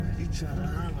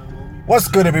What's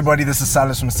good, everybody? This is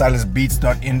Silas from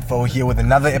SilasBeats.info here with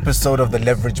another episode of the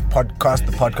Leverage Podcast,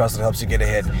 the podcast that helps you get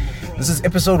ahead. This is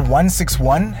episode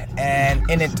 161,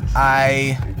 and in it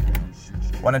I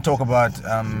want to talk about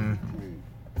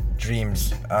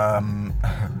dreams.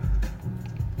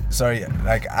 Sorry,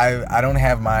 like I don't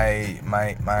have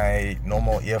my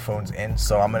normal earphones in,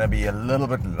 so I'm gonna be a little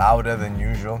bit louder than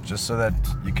usual, just so that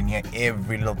you can hear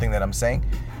every little thing that I'm saying.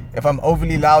 If I'm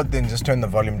overly loud, then just turn the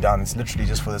volume down. It's literally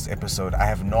just for this episode. I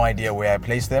have no idea where I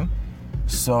place them,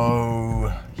 so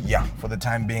yeah. For the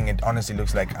time being, it honestly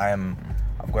looks like I've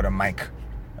got a mic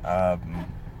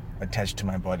attached to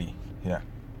my body here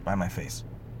by my face.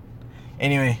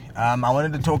 Anyway, I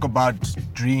wanted to talk about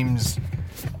dreams.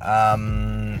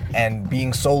 And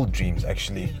being sold dreams,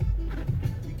 actually.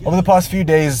 Over the past few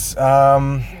days,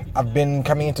 I've been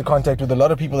coming into contact with a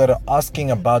lot of people that are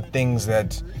asking about things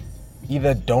that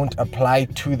either don't apply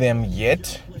to them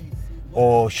yet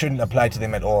or shouldn't apply to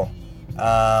them at all.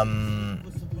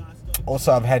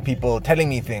 Also, I've had people telling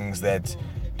me things that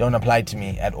don't apply to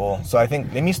me at all. So I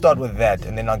think, let me start with that,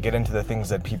 and then I'll get into the things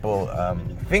that people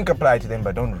think apply to them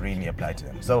but don't really apply to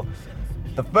them. So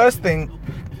the first thing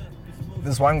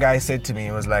this one guy said to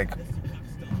me was like,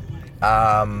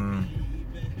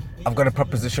 I've got a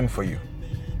proposition for you.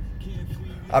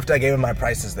 After I gave him my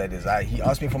prices, that is. He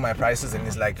asked me for my prices, and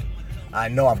he's like, I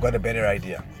know, I've got a better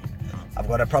idea. I've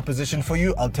got a proposition for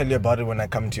you. I'll tell you about it when I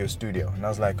come to your studio. And I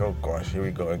was like, oh gosh, here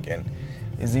we go again.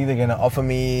 He's either going to offer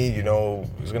me, he's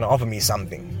going to offer me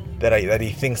something that he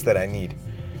thinks that I need.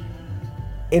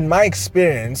 In my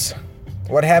experience,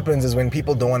 what happens is when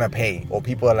people don't want to pay, or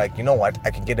people are like, you know what,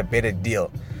 I can get a better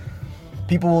deal.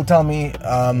 People will tell me,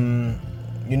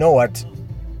 you know what,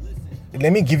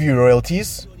 let me give you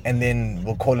royalties and then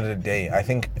we'll call it a day. I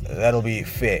think that'll be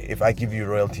fair if I give you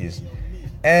royalties.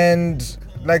 And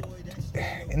like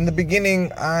in the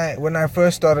beginning, when I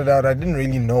first started out, I didn't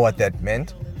really know what that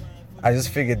meant. I just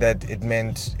figured that it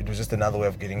meant it was just another way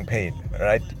of getting paid,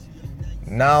 right?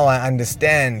 Now I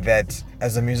understand that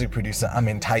as a music producer, I'm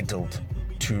entitled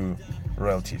to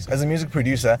royalties. As a music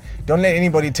producer, don't let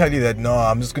anybody tell you that, no,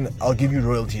 I'll give you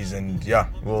royalties and yeah,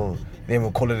 we'll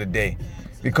call it a day.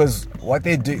 Because what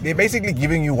they do, they're basically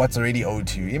giving you what's already owed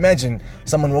to you. Imagine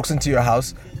someone walks into your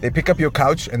house, they pick up your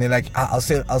couch and they're like, I'll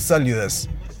sell you this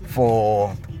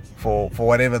for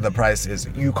whatever the price is.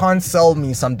 You can't sell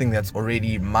me something that's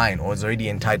already mine or is already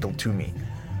entitled to me.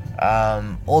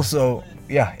 Also,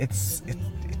 yeah,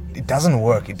 it doesn't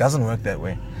work. It doesn't work that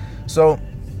way. So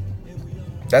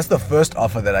that's the first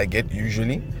offer that I get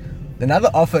usually. Another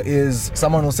offer is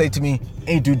someone will say to me,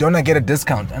 hey dude, don't I get a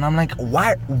discount? And I'm like,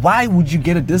 why would you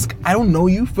get a discount? I don't know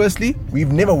you, firstly.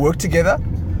 We've never worked together.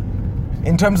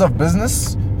 In terms of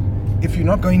business, if you're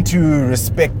not going to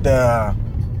respect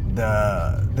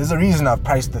there's a reason I've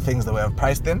priced the things the way I've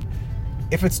priced them.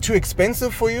 If it's too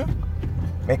expensive for you,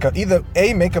 either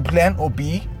A, make a plan, or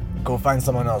B, go find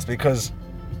someone else. Because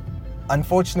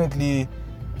unfortunately,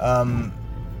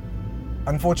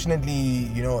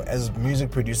 as music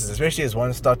producers, especially as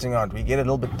one starting out, we get a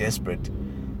little bit desperate.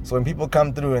 So when people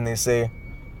come through and they say,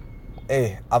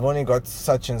 hey, I've only got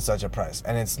such and such a price,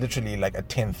 and it's literally like a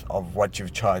tenth of what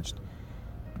you've charged.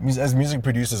 As music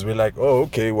producers, we're like, oh,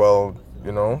 okay, well,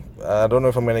 I don't know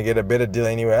if I'm going to get a better deal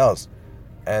anywhere else.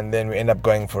 And then we end up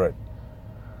going for it.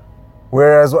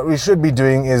 Whereas what we should be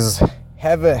doing is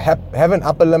have an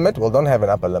upper limit. Well, don't have an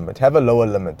upper limit. Have a lower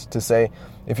limit to say,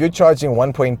 if you're charging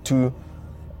 1.2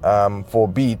 for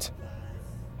beat,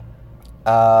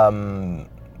 have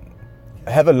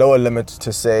a lower limit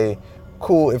to say,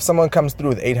 cool, if someone comes through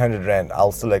with 800 Rand,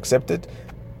 I'll still accept it,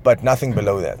 but nothing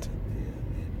below that.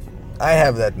 I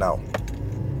have that now,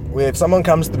 where if someone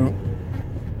comes through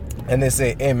and they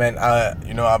say, hey man,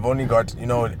 I've only got,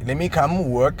 let me come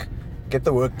work, get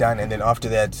the work done, and then after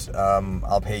that,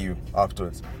 I'll pay you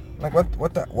afterwards. Like,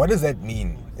 what does that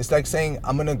mean? It's like saying,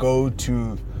 I'm gonna go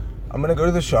to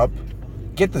the shop,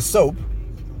 get the soap,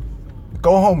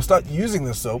 go home, start using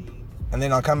the soap, and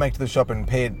then I'll come back to the shop and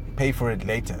pay for it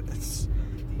later.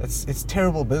 It's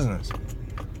terrible business.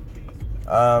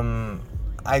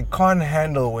 I can't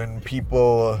handle when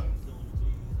people.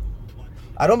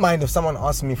 I don't mind if someone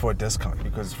asks me for a discount,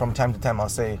 because from time to time I'll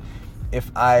say,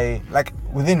 if I, like,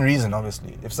 within reason,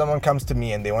 obviously, if someone comes to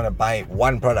me and they want to buy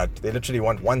one product, they literally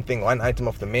want one thing, one item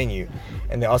off the menu,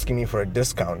 and they're asking me for a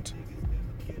discount,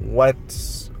 what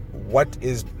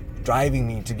is driving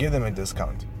me to give them a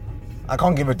discount? I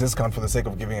can't give a discount for the sake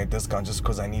of giving a discount just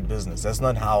because I need business. That's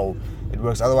not how it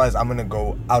works. Otherwise, I'm going to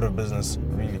go out of business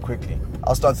really quickly.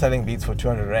 I'll start selling beats for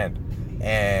 200 Rand,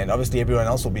 and obviously everyone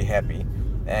else will be happy,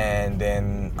 and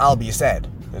then I'll be sad.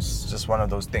 It's just one of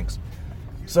those things.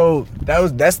 So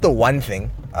that's the one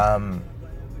thing.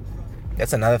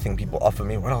 That's another thing people offer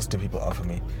me. What else do people offer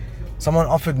me? Someone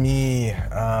offered me,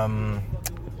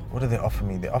 what did they offer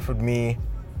me? They offered me,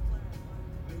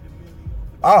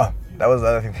 that was the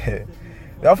other thing.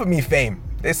 They offered me fame.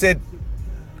 They said,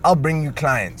 I'll bring you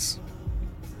clients.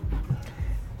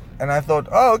 And I thought,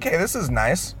 oh, okay, this is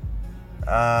nice.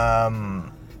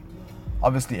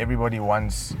 Obviously everybody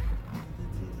wants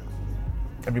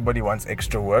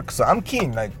extra work. So I'm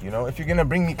keen, like, if you're going to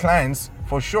bring me clients,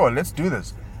 for sure, let's do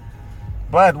this.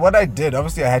 But what I did,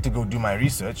 obviously I had to go do my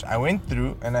research. I went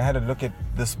through and I had a look at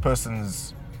this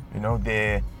person's,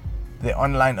 their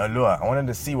online allure. I wanted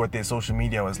to see what their social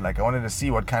media was like. I wanted to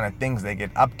see what kind of things they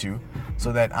get up to,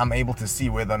 so that I'm able to see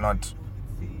whether or not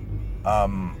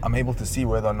I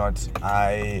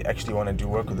actually want to do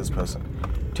work with this person.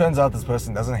 Turns out this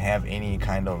person doesn't have any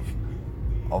kind of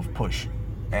push.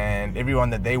 And everyone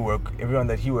that he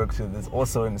works with is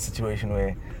also in a situation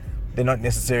where they're not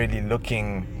necessarily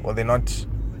looking, or they're not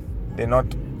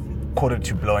quarter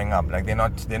to blowing up. Like they're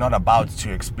not about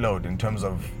to explode in terms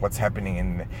of what's happening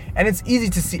and it's easy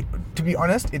to see. To be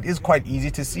honest, it is quite easy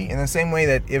to see, in the same way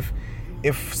that if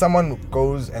someone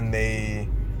goes and they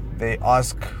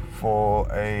ask for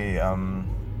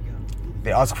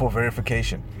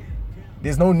verification,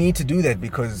 there's no need to do that,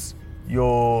 because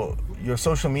your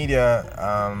social media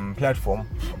platform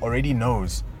already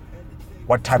knows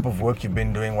what type of work you've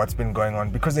been doing, what's been going on,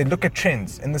 because they look at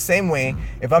trends. In the same way,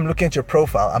 if I'm looking at your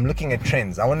profile, I'm looking at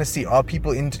trends. I want to see, are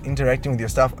people interacting with your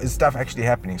stuff? Is stuff actually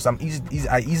happening? So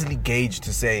I easily gauge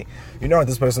to say,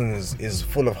 this person is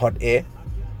full of hot air.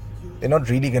 They're not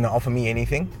really going to offer me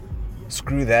anything.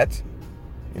 Screw that.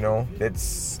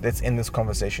 Let's end this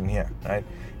conversation here, right?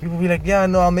 People be like, yeah,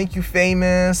 no, I'll make you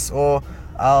famous, or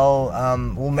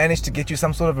we'll manage to get you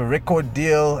some sort of a record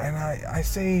deal. And I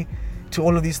say to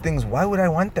all of these things, why would I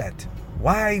want that?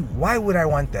 Why would I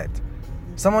want that?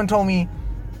 Someone told me,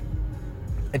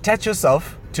 attach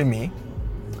yourself to me,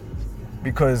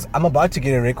 because I'm about to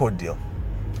get a record deal.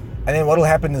 And then what will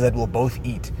happen is that we'll both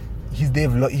eat.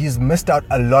 He's missed out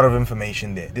a lot of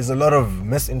information there. There's a lot of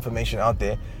misinformation out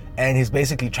there. And he's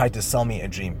basically tried to sell me a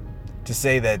dream, to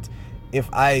say that if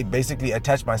I basically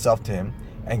attach myself to him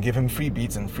and give him free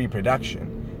beats and free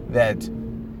production, that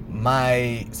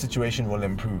my situation will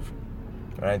improve,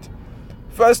 right?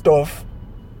 First off,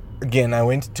 again, I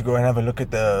went to go and have a look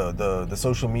at the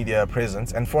social media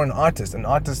presence. And for an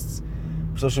artist's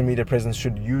social media presence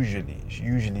should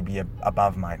usually be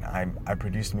above mine. I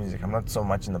produce music. I'm not so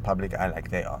much in the public eye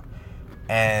like they are.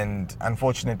 And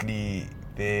unfortunately,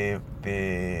 their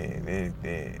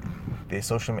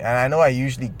social media, and I know I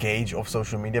usually gauge off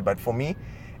social media, but for me,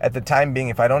 at the time being,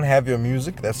 if I don't have your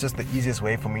music, that's just the easiest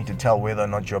way for me to tell whether or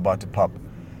not you're about to pop,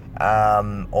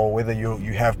 or whether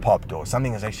you have popped, or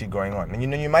something is actually going on. And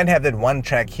you might have that one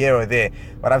track here or there,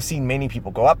 but I've seen many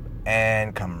people go up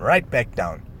and come right back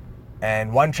down.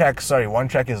 And one track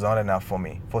is not enough for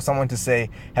me. For someone to say,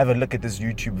 have a look at this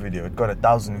YouTube video, it got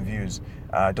 1,000 views,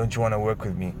 don't you want to work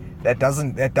with me? That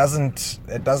doesn't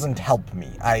help me.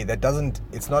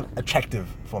 It's not attractive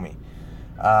for me.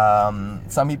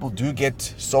 Some people do get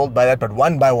sold by that, but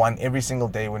one by one, every single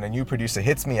day when a new producer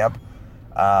hits me up,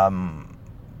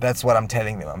 that's what I'm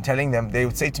telling them. They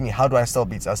would say to me, how do I sell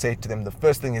beats? I'll say to them, the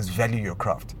first thing is value your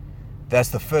craft. That's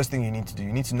the first thing you need to do.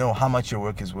 You need to know how much your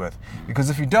work is worth. Because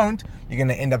if you don't, you're going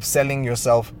to end up selling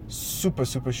yourself super,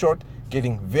 super short,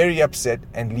 getting very upset,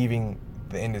 and leaving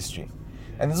the industry.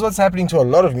 And this is what's happening to a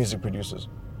lot of music producers.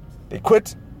 They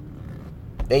quit,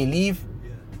 they leave,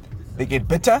 they get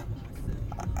bitter.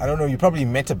 I don't know, you probably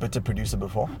met a bitter producer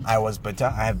before. I was bitter.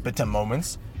 I have bitter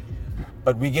moments.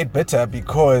 But we get bitter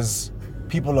because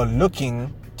people are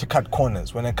looking to cut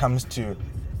corners when it comes to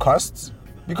costs.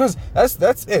 Because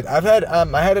that's it. I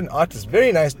had an artist,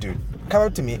 very nice dude, come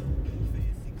up to me.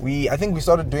 I think we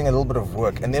started doing a little bit of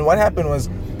work, and then what happened was,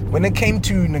 when it came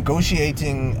to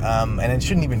negotiating, and it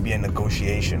shouldn't even be a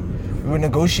negotiation, we were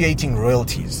negotiating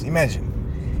royalties.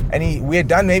 Imagine, and we had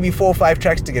done maybe 4 or 5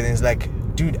 tracks together. And he's like,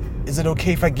 dude, is it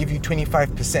okay if I give you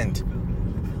 25%?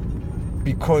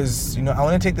 Because I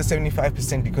want to take the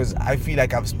 75% because I feel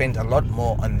like I've spent a lot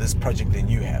more on this project than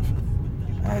you have.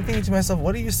 And I'm thinking to myself,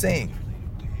 what are you saying?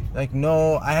 Like,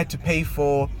 no, I had to pay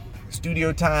for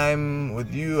studio time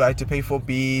with you. I had to pay for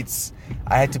beats.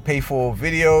 I had to pay for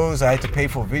videos. I had to pay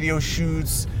for video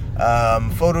shoots,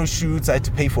 photo shoots. I had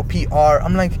to pay for PR.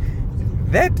 I'm like,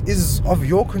 that is of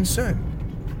your concern.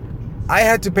 I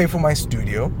had to pay for my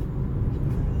studio.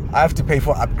 I have to pay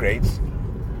for upgrades.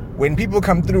 When people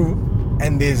come through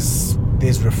and there's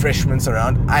refreshments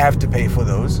around, I have to pay for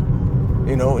those.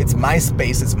 It's my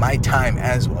space, it's my time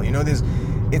as well. It's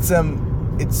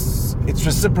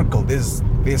reciprocal. There's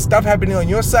stuff happening on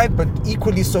your side, but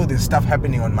equally so there's stuff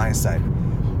happening on my side.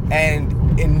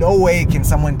 And in no way can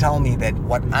someone tell me that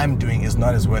what I'm doing is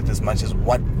not as worth as much as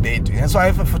what they're doing. That's why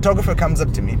if a photographer comes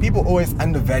up to me, people always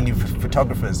undervalue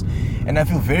photographers, and I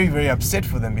feel very, very upset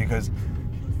for them, because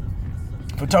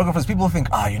photographers, people think,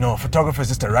 a photographer is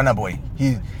just a runner boy.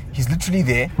 He's literally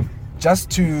there just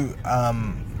to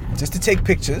take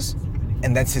pictures,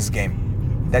 and that's his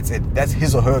game. That's it. That's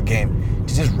his or her game,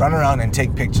 to just run around and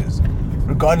take pictures,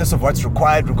 regardless of what's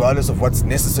required, regardless of what's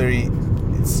necessary.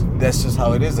 That's just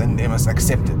how it is, and they must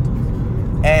accept it.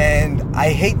 And I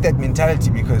hate that mentality,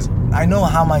 because I know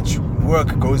how much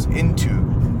work goes into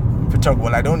photography.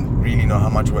 Well, I don't really know how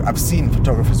much work. I've seen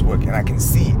photographers work, and I can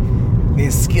see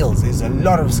there's skills. There's a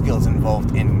lot of skills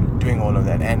involved in doing all of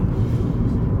that,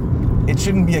 and it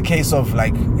shouldn't be a case of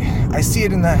like, I see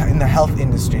it in the health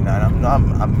industry now. And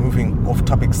I'm moving off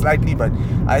topic slightly, but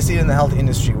I see it in the health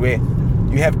industry where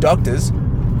you have doctors,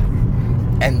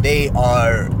 and they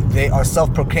are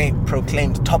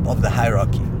self-proclaimed top of the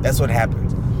hierarchy. That's what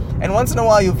happens. And once in a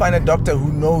while you'll find a doctor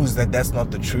who knows that that's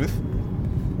not the truth,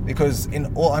 because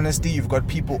in all honesty, you've got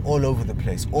people all over the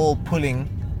place, all pulling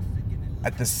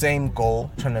at the same goal,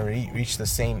 trying to reach the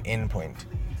same endpoint.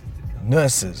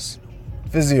 Nurses,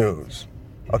 physios,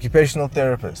 occupational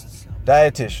therapists,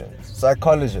 dietitians,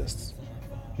 psychologists.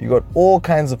 You got all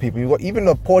kinds of people. You got even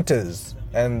the porters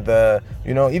and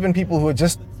even people who are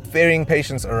just ferrying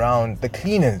patients around, the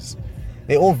cleaners.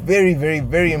 They're all very, very,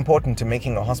 very important to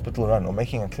making a hospital run or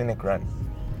making a clinic run.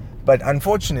 But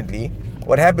unfortunately,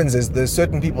 what happens is there's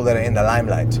certain people that are in the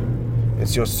limelight.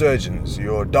 It's your surgeons,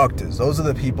 your doctors. Those are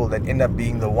the people that end up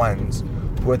being the ones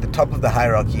who are at the top of the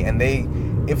hierarchy. And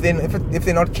if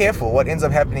they're not careful, what ends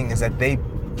up happening is that they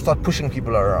start pushing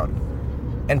people around.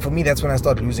 And for me, that's when I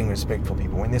start losing respect for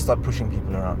people, when they start pushing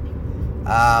people around.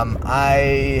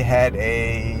 I had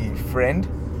a friend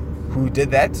who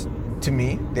did that to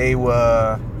me. They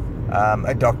were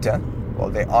a doctor. Well,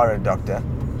 they are a doctor.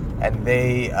 And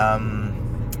they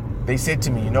said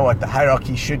to me, you know what, the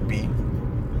hierarchy should be,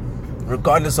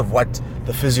 regardless of what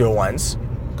the physio wants,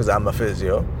 because I'm a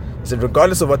physio, I said,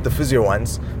 regardless of what the physio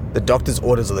wants, the doctor's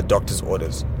orders are the doctor's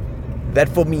orders. That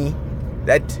for me,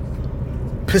 that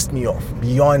pissed me off,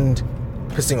 beyond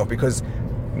pissing off, because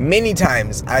many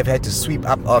times I've had to sweep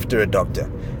up after a doctor.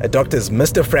 A doctor's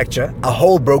missed a fracture, a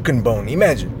whole broken bone.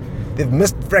 Imagine. They've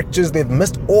missed fractures, they've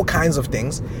missed all kinds of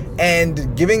things,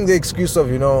 and giving the excuse of,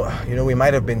 we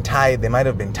might have been tired, they might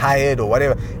have been tired or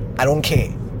whatever. I don't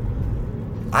care.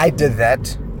 I did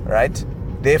that, right?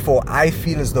 Therefore, I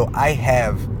feel as though I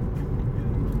have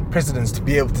precedence to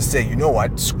be able to say, you know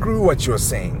what, screw what you're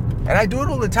saying. And I do it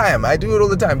all the time.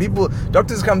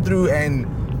 Doctors come through, and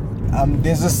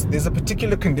there's a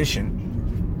particular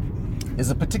condition.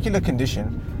 There's a particular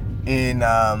condition in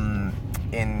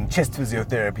chest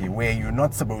physiotherapy where you're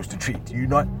not supposed to treat.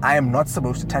 I am not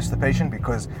supposed to touch the patient,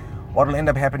 because what will end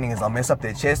up happening is I'll mess up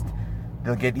their chest.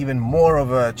 They'll get even more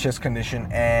of a chest condition,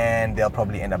 and they'll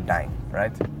probably end up dying,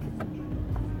 right?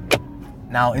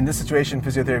 Now, in this situation,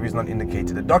 physiotherapy is not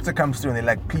indicated. The doctor comes through and they're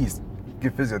like, please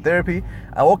give physiotherapy.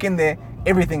 I walk in there,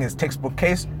 everything is textbook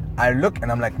case. I look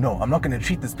and I'm like, no, I'm not going to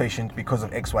treat this patient because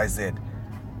of XYZ.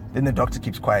 Then the doctor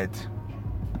keeps quiet.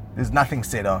 There's nothing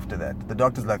said after that. The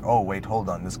doctor's like, oh, wait, hold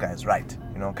on, this guy's right,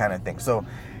 kind of thing. So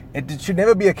it should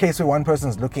never be a case where one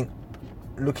person's looking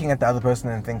at the other person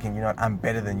and thinking, I'm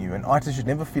better than you. An artist should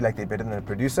never feel like they're better than a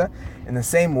producer. In the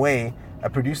same way, a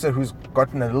producer who's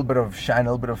gotten a little bit of shine,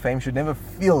 a little bit of fame, should never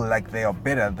feel like they are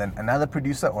better than another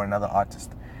producer or another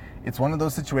artist. It's one of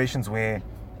those situations where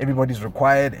everybody's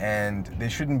required, and there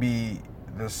shouldn't be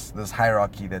this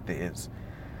hierarchy that there is.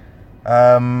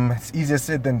 It's easier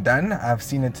said than done. I've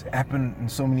seen it happen in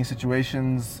so many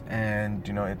situations, and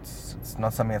it's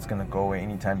not something that's going to go away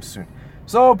anytime soon.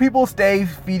 So people stay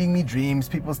feeding me dreams.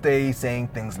 People stay saying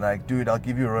things like, dude, I'll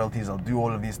give you royalties, I'll do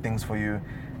all of these things for you,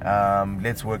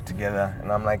 let's work together.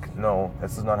 And I'm like, no,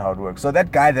 this is not how it works. So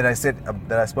that guy that I said,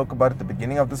 that I spoke about at the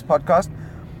beginning of this podcast,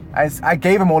 I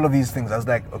gave him all of these things. I was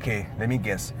like, okay, let me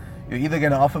guess. You're either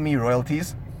going to offer me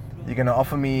royalties, you're going to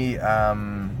offer me,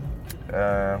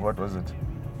 what was it?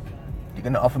 You're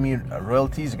going to offer me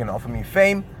royalties, you're going to offer me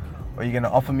fame, or you're going to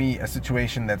offer me a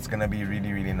situation that's going to be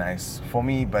really, really nice for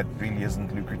me, but really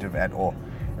isn't lucrative at all.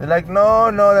 They're like,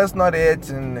 no, that's not it.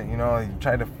 And, you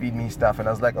try to feed me stuff. And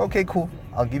I was like, okay, cool.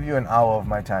 I'll give you an hour of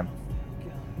my time.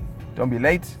 Don't be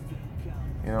late.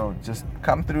 Just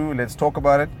come through. Let's talk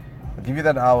about it. I'll give you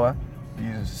that hour.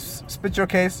 You spit your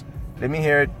case. Let me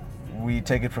hear it. We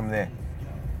take it from there.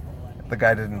 The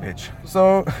guy didn't pitch.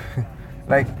 So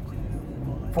Like,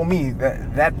 for me,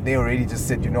 that they already just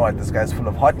said, you know what, this guy's full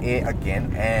of hot air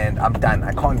again, and I'm done.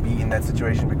 I can't be in that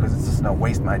situation because it's just gonna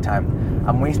waste my time.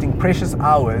 I'm wasting precious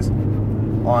hours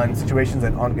on situations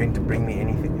that aren't going to bring me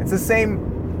anything. It's the same.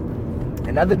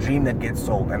 Another dream that gets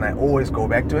sold, and I always go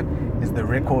back to it, is the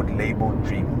record label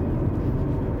dream.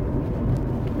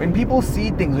 When people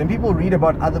see things, when people read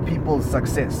about other people's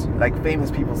success, like famous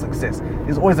people's success,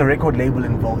 there's always a record label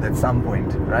involved at some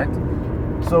point, right?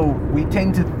 So we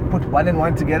tend to put one and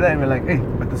one together, and we're like, hey,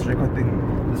 but this record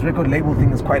label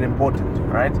thing is quite important,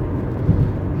 right?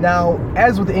 Now,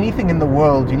 as with anything in the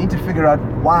world, you need to figure out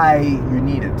why you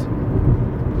need it.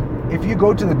 If you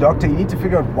go to the doctor, you need to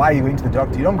figure out why you're going to the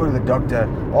doctor. You don't go to the doctor,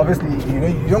 obviously,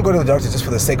 you don't go to the doctor just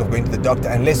for the sake of going to the doctor,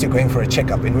 unless you're going for a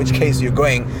checkup, in which case you're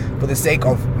going for the sake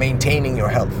of maintaining your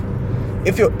health.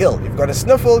 If you're ill, you've got a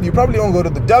sniffle, you probably won't go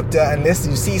to the doctor unless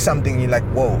you see something and you're like,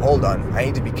 whoa, hold on, I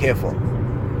need to be careful.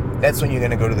 That's when you're going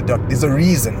to go to the doctor. There's a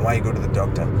reason why you go to the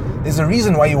doctor. There's a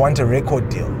reason why you want a record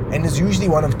deal. And it's usually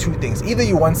one of two things. Either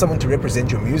you want someone to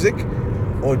represent your music,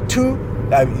 or two,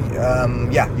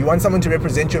 you want someone to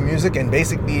represent your music and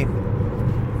basically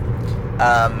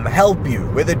help you,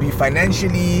 whether it be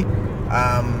financially,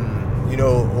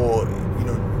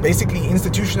 basically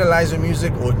institutionalize your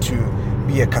music, or to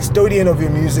be a custodian of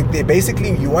your music.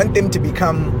 You want them to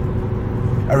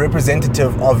become a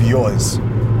representative of yours,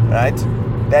 right?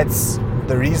 That's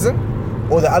the reason.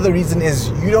 Or the other reason is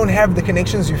you don't have the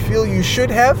connections you feel you should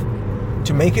have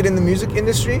to make it in the music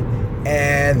industry,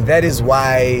 and that is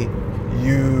why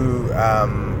you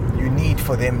need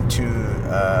for them to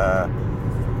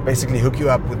basically hook you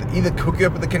up with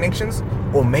the connections,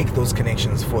 or make those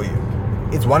connections for you.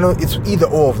 It's either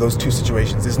or of those two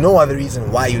situations. There's no other reason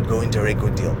why you'd go into a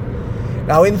record deal.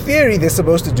 Now, in theory, they're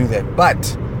supposed to do that,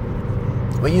 but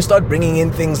when you start bringing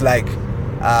in things like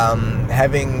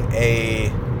having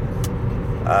a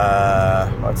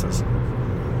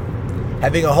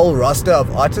whole roster of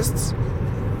artists,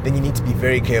 then you need to be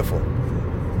very careful,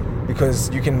 because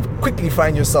you can quickly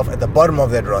find yourself at the bottom of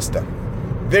that roster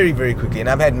very, very quickly. And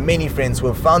I've had many friends who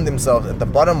have found themselves at the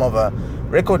bottom of a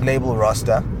record label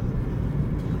roster,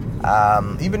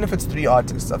 even if it's 3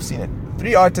 artists. I've seen it.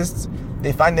 3 artists,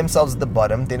 they find themselves at the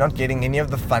bottom. They're not getting any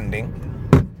of the funding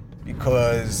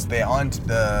because they aren't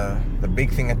the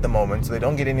big thing at the moment. So they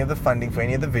don't get any of the funding for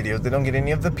any of the videos. They don't get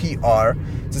any of the PR.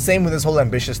 It's the same with this whole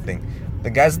ambitious thing. The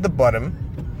guys at the bottom,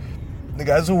 the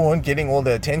guys who weren't getting all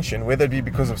the attention, whether it be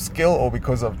because of skill or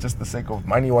because of just the sake of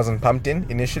money wasn't pumped in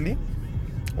initially,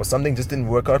 or something just didn't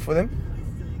work out for them,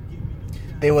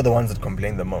 they were the ones that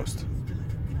complained the most.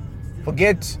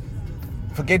 Forget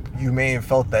you may have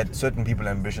felt that certain people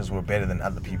ambitious were better than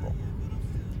other people.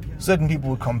 Certain people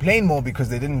would complain more because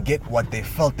they didn't get what they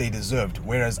felt they deserved,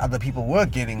 whereas other people were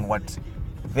getting what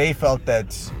they felt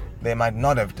that they might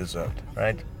not have deserved,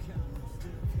 right?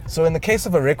 So in the case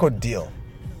of a record deal,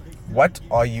 what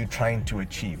are you trying to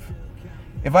achieve?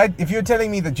 If you're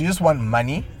telling me that you just want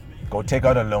money, go take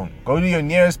out a loan. Go to your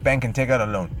nearest bank and take out a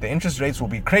loan. The interest rates will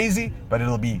be crazy, but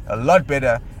it'll be a lot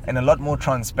better and a lot more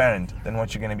transparent than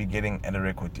what you're going to be getting at a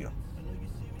record deal.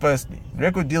 Firstly,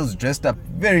 record deals dressed up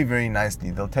very, very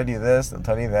nicely. They'll tell you this, they'll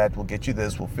tell you that, we'll get you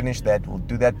this, we'll finish that, we'll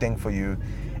do that thing for you.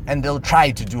 And they'll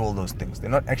try to do all those things. They're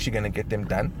not actually going to get them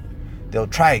done. They'll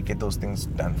try to get those things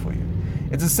done for you.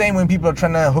 It's the same when people are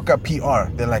trying to hook up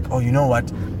PR. They're like, oh, you know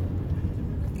what?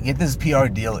 Get this PR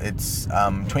deal, it's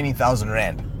 20,000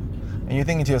 Rand. And you're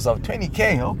thinking to yourself,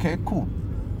 20K, okay, cool.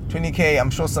 20K, I'm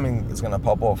sure something is going to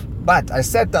pop off. But I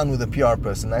sat down with a PR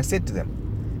person, I said to them,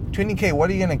 20K, what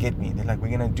are you going to get me? They're like, we're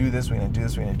going to do this, we're going to do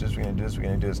this, we're going to do this, we're going to do this, we're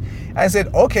going to do this. And I said,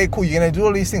 okay, cool, you're going to do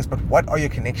all these things, but what are your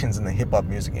connections in the hip-hop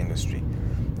music industry?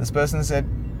 This person said,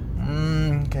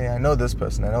 okay, I know this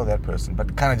person, I know that person, but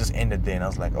it kind of just ended there. And I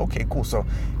was like, okay, cool, so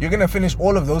you're going to finish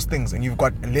all of those things and you've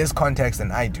got less contacts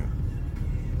than I do.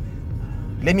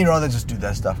 Let me rather just do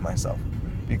that stuff myself,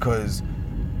 because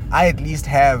I at least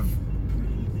have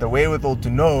the wherewithal to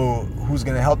know who's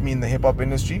going to help me in the hip-hop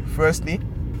industry, firstly.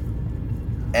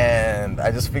 And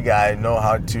I just figure I'll know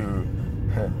how to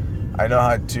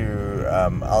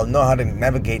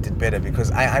navigate it better,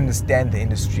 because I understand the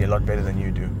industry a lot better than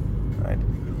you do, right?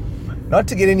 Not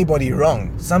to get anybody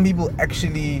wrong, some people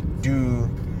actually do,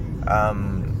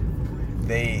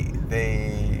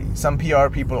 some PR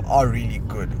people are really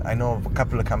good. I know of a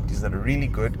couple of companies that are really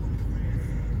good.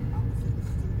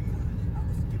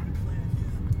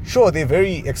 Sure, they're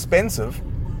very expensive,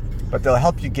 but they'll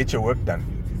help you get your work done.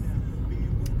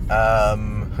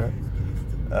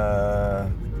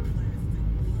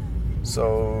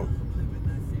 So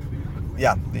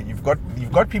yeah, you've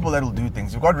got people that'll do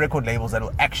things. You've got record labels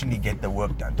that'll actually get the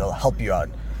work done. They'll help you out.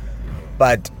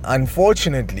 But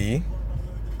unfortunately,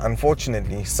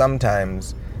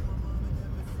 sometimes,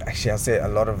 actually I'll say a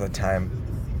lot of the time,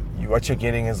 what you're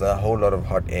getting is a whole lot of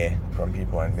hot air from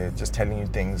people, and they're just telling you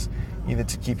things either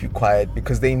to keep you quiet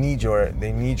because they need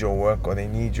your work, or they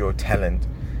need your talent,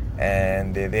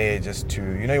 and they're there just to,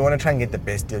 you want to try and get the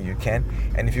best deal you can.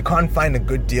 And if you can't find a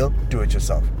good deal, do it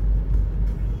yourself.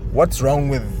 What's wrong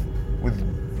with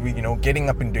getting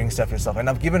up and doing stuff yourself? And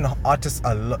I've given artists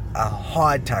a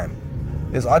hard time.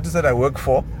 There's artists that I work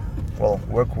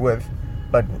with,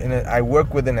 but I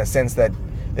work with in a sense that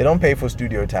they don't pay for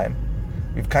studio time.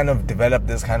 We've kind of developed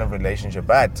this kind of relationship,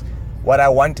 but what I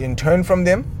want in turn from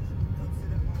them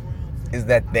is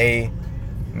that they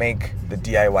make the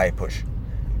DIY push.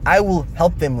 I will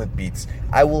help them with beats.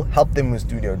 I will help them with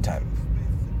studio time.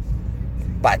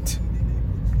 But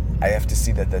I have to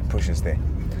see that push is there.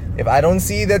 If I don't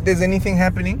see that there's anything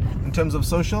happening in terms of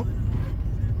social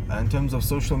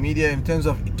media, in terms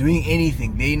of doing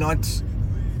anything,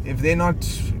 if they're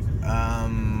not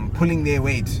pulling their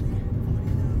weight,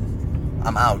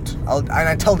 I'm out.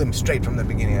 I tell them straight from the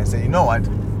beginning. I say, you know what?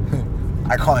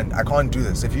 I can't do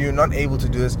this. If you're not able to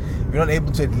do this, if you're not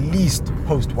able to at least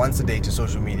post once a day to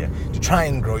social media to try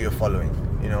and grow your following,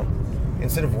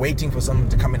 instead of waiting for someone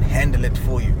to come and handle it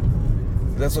for you.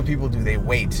 That's what people do. They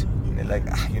wait. And they're like,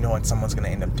 you know what? Someone's going to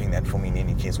end up doing that for me in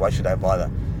any case. Why should I bother?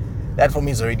 That for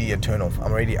me is already a turn-off.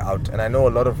 I'm already out. And I know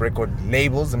a lot of record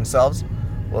labels themselves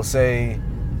will say,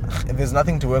 if there's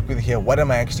nothing to work with here, what am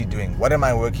I actually doing? What am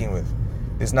I working with?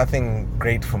 There's nothing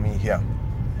great for me here.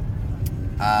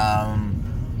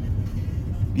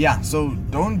 So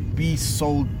don't be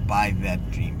sold by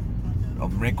that dream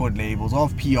of record labels,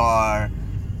 of PR,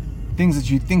 things that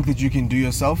you think that you can do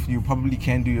yourself. You probably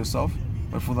can do yourself,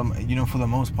 but for the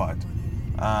most part,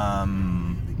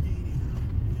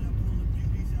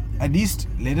 at least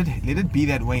let it be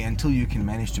that way until you can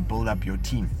manage to build up your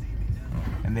team,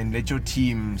 and then let your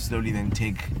team slowly then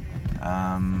take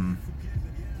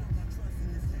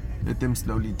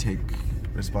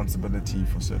responsibility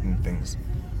for certain things.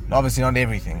 Obviously not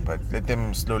everything, but let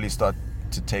them slowly start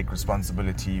to take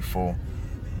responsibility for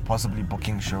possibly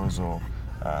booking shows or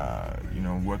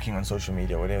working on social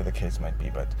media, whatever the case might be.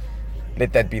 But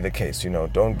let that be the case.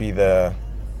 Don't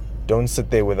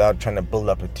sit there without trying to build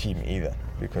up a team either,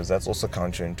 because that's also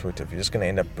counterintuitive. You're just going to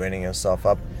end up burning yourself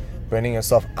out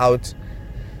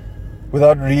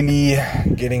without really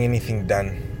getting anything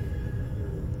done.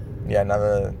 Yeah,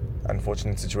 another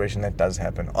unfortunate situation that does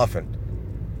happen often.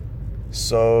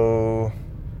 So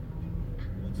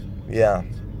yeah,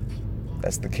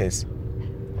 that's the case.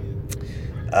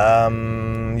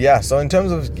 So in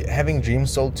terms of having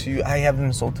dreams sold to you, I have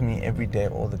them sold to me every day,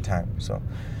 all the time. So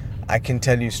I can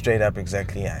tell you straight up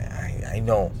exactly. I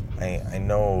know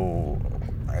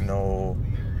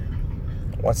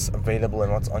what's available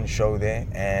and what's on show there.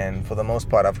 And for the most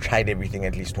part, I've tried everything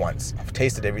at least once. I've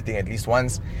tasted everything at least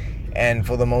once. And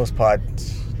for the most part,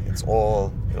 it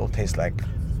all tastes like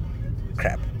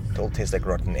crap. It all tastes like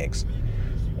rotten eggs.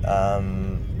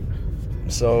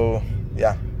 So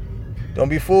yeah, don't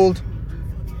be fooled.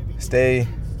 Stay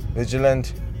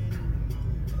vigilant,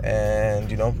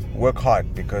 and work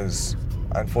hard, because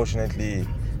unfortunately,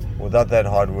 without that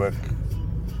hard work,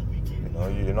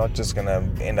 you're not just gonna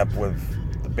end up with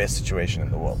the best situation in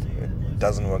the world. It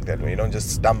doesn't work that way. You don't just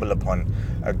stumble upon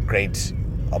a great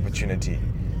opportunity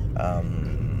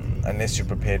unless you're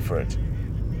prepared for it.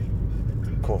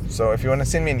 Cool. So if you want to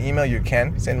send me an email, you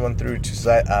can send one through to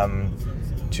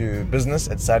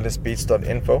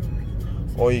business@silasbeats.info,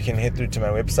 or you can head through to my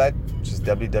website, which is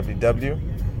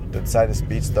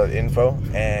www.silasbeats.info,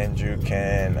 and you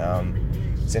can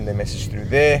send a message through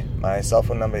there. My cell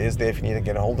phone number is there if you need to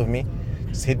get a hold of me.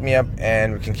 Just hit me up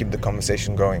and we can keep the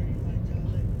conversation going.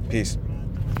 Peace.